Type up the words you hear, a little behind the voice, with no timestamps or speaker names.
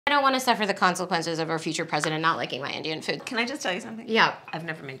don't want to suffer the consequences of our future president not liking my Indian food. Can I just tell you something? Yeah. I've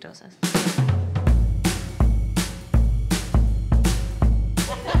never made dosas.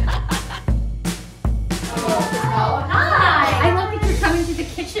 Oh, hi! I love that you're coming to the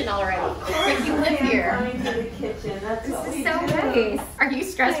kitchen already. Like you live here. Coming to the kitchen. That's what This we is so do. nice. Are you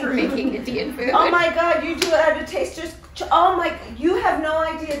stressed for making Indian food? Oh my God, you do it at a taster's. Oh my, you have no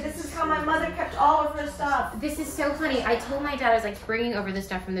idea. This is how my mother kept all of her stuff. This is so funny. I told my dad I was like bringing over the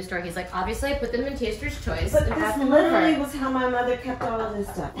stuff from the store. He's like, obviously I put them in Taster's Choice. But and this brought them literally over. was how my mother kept all of this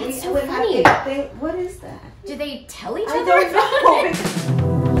stuff. That's so would have funny. to think, what is that? Do they tell each I other? don't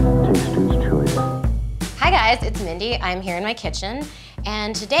know. Hi guys, it's Mindy. I'm here in my kitchen,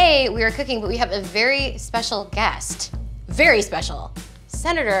 and today we are cooking, but we have a very special guest. Very special.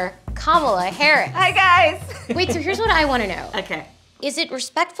 Senator Kamala Harris. Hi, guys. Wait, so here's what I want to know. Okay. Is it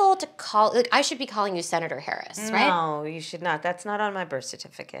respectful to call, like, I should be calling you Senator Harris, right? No, you should not. That's not on my birth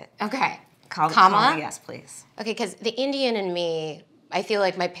certificate. Okay. Kamala? Kamala? Yes, please. Okay, because the Indian in me, I feel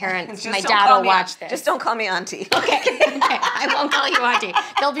like my parents, Just my don't dad call will me- watch this. Just don't call me auntie. Okay, I won't call you auntie.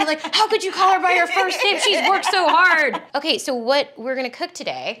 They'll be like, how could you call her by her first name? She's worked so hard. Okay, so what we're gonna cook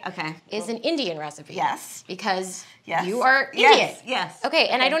today Okay. is an Indian recipe. Yes. Because Yes. you are Indian. Yes, yes. Okay,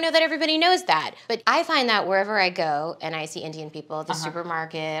 and I don't know that everybody knows that, but I find that wherever I go and I see Indian people at the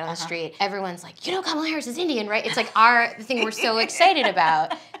supermarket, on the street, everyone's like, you know Kamala Harris is Indian, right? It's like the thing we're so excited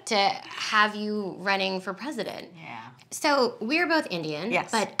about to have you running for president. Yeah. So we're both Indian, Yes.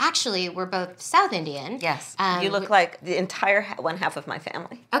 but actually we're both South Indian. Yes. You look like the entire one half of my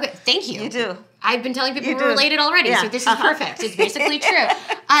family. Okay, thank you. You do. I've been telling people You we're do. related already, Yeah. so this is perfect. It's basically true.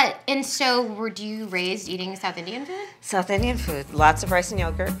 And so were you raised eating South Indian food? South Indian food. Lots of rice and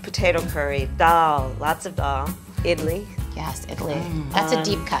yogurt, potato curry, dal, lots of dal, idli. Yes, Italy. That's a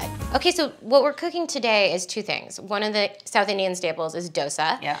deep cut. Okay, so what we're cooking today is two things. One of the South Indian staples is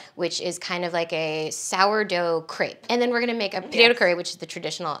dosa, Yeah. which is kind of like a sourdough crepe. And then we're gonna make a potato curry, which is the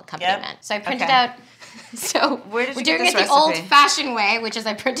traditional accompaniment. So I printed Okay. out, so Where did we're you get doing it this the recipe? old-fashioned way, which is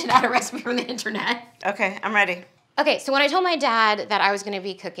I printed out a recipe from the internet. Okay, I'm ready. Okay, so when I told my dad that I was going to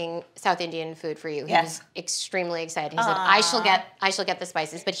be cooking South Indian food for you, he Yes. was extremely excited. He said, "I shall get the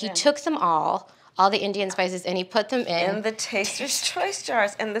spices." But he took them all the Indian spices, and he put them In the Taster's Choice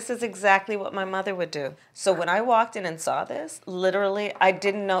jars, and this is exactly what my mother would do. So when I walked in and saw this, literally, I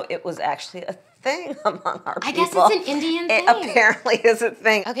didn't know it was actually a thing among our I people. guess it's an Indian thing. It apparently is a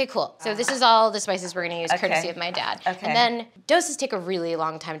thing. Okay, cool. So this is all the spices we're going to use, courtesy of my dad. Okay. And then dosas take a really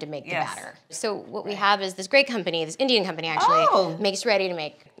long time to make the Yes. batter. So what we have is this great company, this Indian company actually, Oh. makes ready to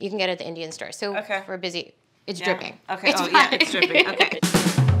make. You can get it at the Indian store. So Okay. we're busy. It's Yeah. dripping. Okay. It's Oh, yeah, fine. it's dripping. Okay.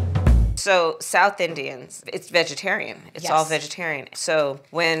 So South Indians, it's vegetarian. It's all Yes. vegetarian. So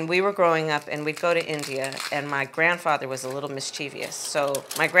when we were growing up and we'd go to India, and my grandfather was a little mischievous. So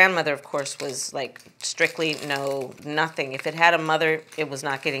my grandmother, of course, was like strictly no, nothing. If it had a mother, it was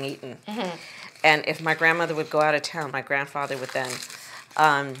not getting eaten. And if my grandmother would go out of town, my grandfather would then,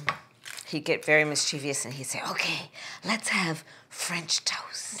 he'd get very mischievous and he'd say, okay, let's have French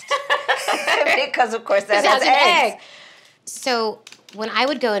toast. Because of course that has an eggs. egg. So when I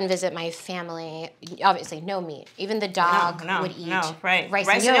would go and visit my family, obviously no meat. Even the dog No, would eat right. rice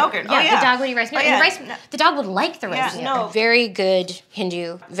Rice and and yogurt. yogurt. Oh, yeah. The dog would eat rice and Oh, yogurt. And yeah. the dog would like the rice Yeah, and yogurt. no. Very good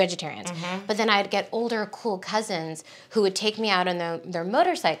Hindu vegetarians. But then I'd get older, cool cousins who would take me out on their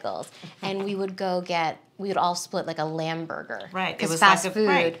motorcycles, and we would all split like a lamb burger. Right, it Because was fast like a- food,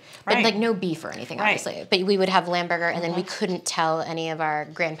 right, but right. like no beef or anything, Right. obviously. But we would have lamb burger, and then we couldn't tell any of our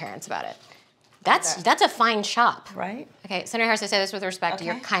grandparents about it. That's a fine shop. Right? Okay, Senator Harris, I say this with respect. Okay.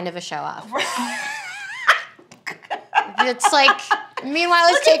 You're kind of a show-off. It's like, meanwhile,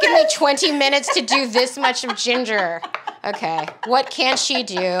 it's taken me 20 minutes to do this much of ginger. Okay, what can't she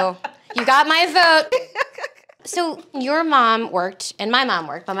do? You got my vote. So your mom worked, and my mom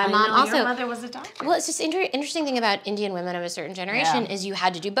worked, but my mom also... Your mother was a doctor. Well, it's just interesting thing about Indian women of a certain generation Yeah. is you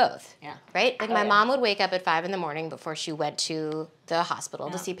had to do both. Yeah. Right? Like Oh, my yeah. mom would wake up at 5 in the morning before she went to the hospital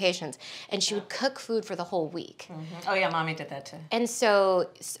to see patients, and she would cook food for the whole week. Oh yeah, mommy did that too. And so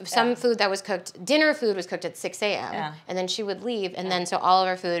some food that was cooked, dinner food was cooked at 6 a.m. Yeah. And then she would leave, and then so all of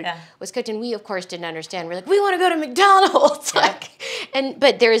our food Yeah. was cooked, and we of course didn't understand. We're like, we want to go to McDonald's.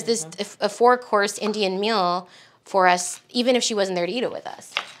 But there is this a 4-course Indian meal for us, even if she wasn't there to eat it with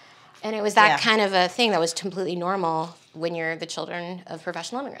us. And it was that Yeah. kind of a thing that was completely normal when you're the children of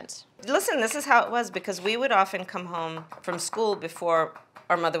professional immigrants. Listen, this is how it was because we would often come home from school before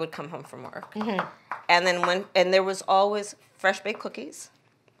our mother would come home from work. And then there was always fresh baked cookies.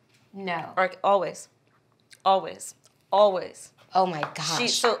 No. Or always. Oh my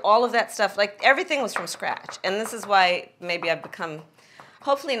gosh. So all of that stuff, like everything was from scratch. And this is why maybe I've become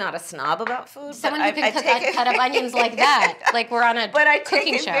hopefully not a snob about food. Someone but who can cut up onions like that. Like we're on a but I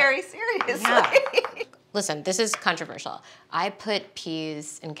cooking take it show. very seriously. Yeah. Listen, this is controversial. I put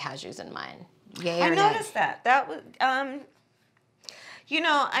peas and cashews in mine. Yay or I nay? noticed that. That was, you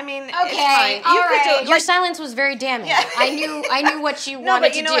know, I mean, it's Okay, fine. all You could right. do, Your like, silence was very damning. Yeah. I knew what you no, wanted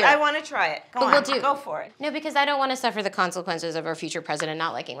but you to know do. what? I want to try it. Go on. We'll do. Go for it. No, because I don't want to suffer the consequences of our future president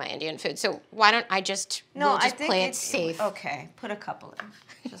not liking my Indian food. So why don't I just No, we'll just I think play it it's safe? Okay, put a couple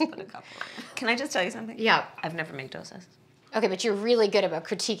in. Just put a couple in. Can I just tell you something? Yeah. I've never made dosas. Okay, but you're really good about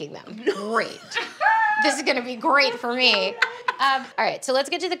critiquing them. Great. This is gonna be great for me. All right, so let's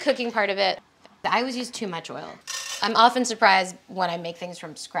get to the cooking part of it. I always use too much oil. I'm often surprised when I make things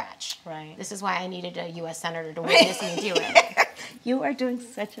from scratch. Right. This is why I needed a U.S. senator to witness me do it. You are doing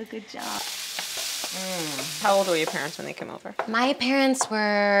such a good job. How old were your parents when they came over? My parents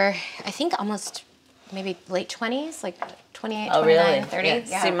were, I think, almost maybe late 20s, like 28, Oh, 29, really? 30.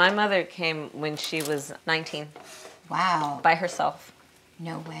 Yeah. See, my mother came when she was 19 Wow. by herself.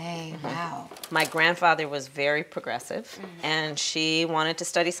 No way. Wow. My grandfather was very progressive, and she wanted to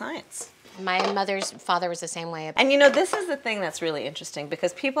study science. My mother's father was the same way. And you know, this is the thing that's really interesting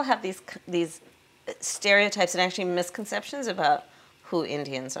because people have these stereotypes and actually misconceptions about who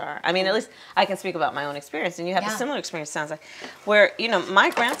Indians are. I mean, at least I can speak about my own experience, and you have a similar experience, sounds like, where, you know, my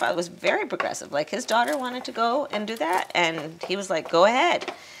grandfather was very progressive. Like, his daughter wanted to go and do that, and he was like, go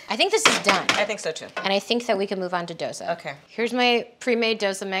ahead. I think this is done. I think so, too. And I think that we can move on to dosa. Okay. Here's my pre-made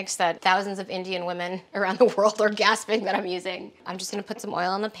dosa mix that thousands of Indian women around the world are gasping that I'm using. I'm just gonna put some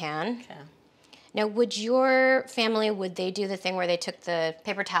oil in the pan. Okay. Now, would your family, would they do the thing where they took the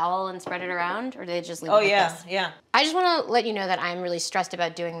paper towel and spread it around, or did they just leave it like this? Yeah. I just want to let you know that I'm really stressed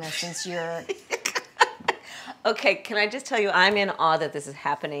about doing this since you're... Okay, can I just tell you, I'm in awe that this is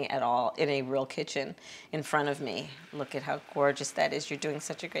happening at all in a real kitchen in front of me. Look at how gorgeous that is. You're doing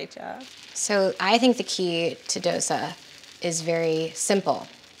such a great job. So I think the key to dosa is very simple,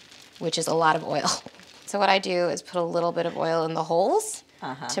 which is a lot of oil. So what I do is put a little bit of oil in the holes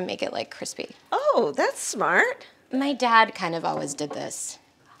to make it like crispy. Oh, that's smart. My dad kind of always did this.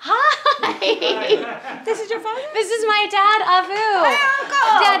 Hi! This is your father? This is my dad, Avu.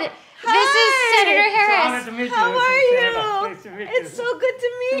 Hi, Uncle! Dad, this is Senator Harris. To meet you. How are you? Nice to meet you. It's so good to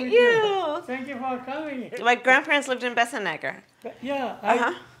meet you. Thank you for coming. My grandparents lived in Bessenager. Yeah,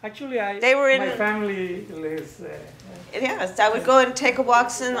 actually, They were in- my family lives Yes, I would go and take a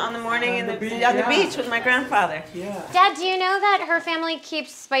walk on the morning On the beach, on the yeah. beach with my grandfather. yeah. Dad, do you know that her family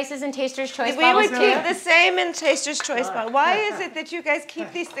keeps spices in Taster's Choice We bottles would too? keep the same in Taster's Choice, but why is it that you guys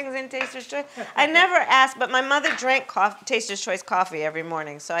keep these things in Taster's Choice? I never asked, but my mother drank Taster's Choice coffee every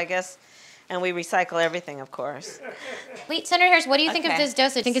morning, so I guess, and we recycle everything, of course. Wait, Senator Harris, what do you think of Okay. this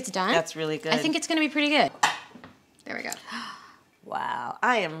dosa? Think it's done? That's really good. I think it's gonna be pretty good. There we go. Wow,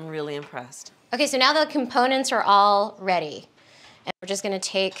 I am really impressed. Okay, so now the components are all ready. And we're just gonna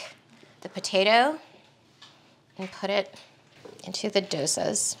take the potato and put it into the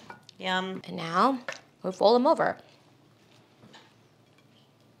dosas. Yum. And now we'll fold them over.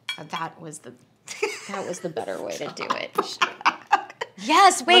 That was the better way to do it.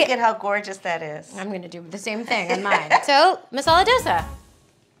 Yes, wait. Look at how gorgeous that is. I'm gonna do the same thing on mine. So, masala dosa.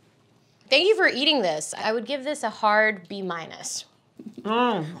 Thank you for eating this. I would give this a hard B-.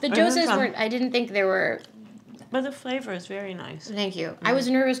 The dosas weren't, I didn't think they were, But the flavor is very nice. thank you. I was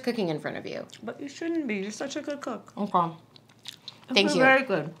nervous cooking in front of you. But you shouldn't be. You're such a good cook. Okay. Thank you. Very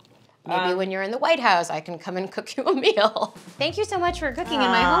good. Maybe when you're in the White House, I can come and cook you a meal. Thank you so much for cooking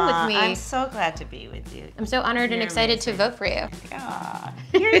in my home with me. I'm so glad to be with you. I'm so honored and excited to vote for you. God,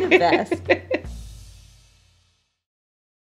 you're the best.